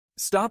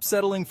Stop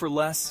settling for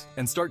less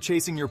and start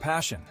chasing your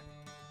passion.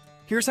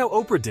 Here's how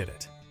Oprah did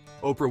it.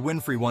 Oprah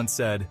Winfrey once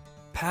said,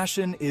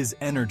 "Passion is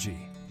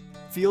energy.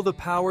 Feel the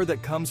power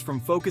that comes from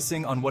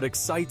focusing on what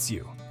excites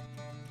you."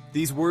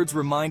 These words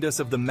remind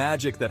us of the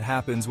magic that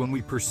happens when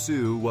we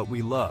pursue what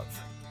we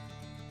love.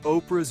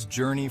 Oprah's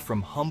journey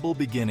from humble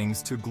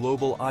beginnings to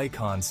global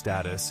icon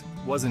status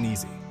wasn't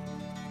easy,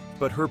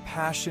 but her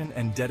passion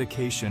and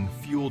dedication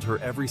fueled her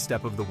every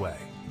step of the way.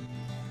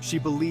 She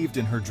believed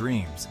in her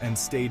dreams and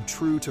stayed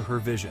true to her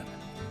vision.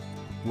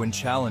 When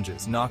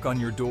challenges knock on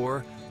your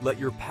door, let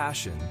your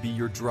passion be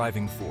your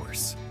driving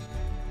force.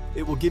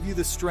 It will give you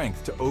the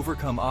strength to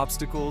overcome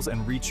obstacles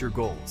and reach your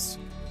goals.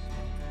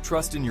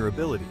 Trust in your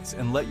abilities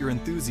and let your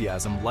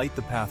enthusiasm light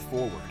the path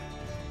forward.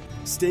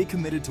 Stay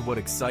committed to what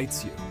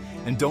excites you,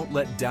 and don't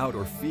let doubt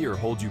or fear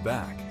hold you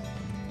back.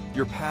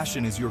 Your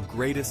passion is your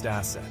greatest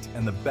asset,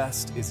 and the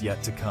best is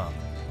yet to come.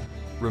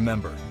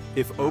 Remember,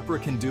 if Oprah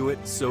can do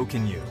it, so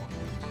can you.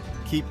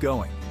 Keep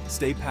going,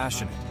 stay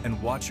passionate,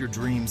 and watch your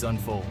dreams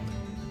unfold.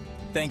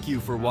 Thank you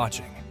for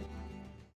watching.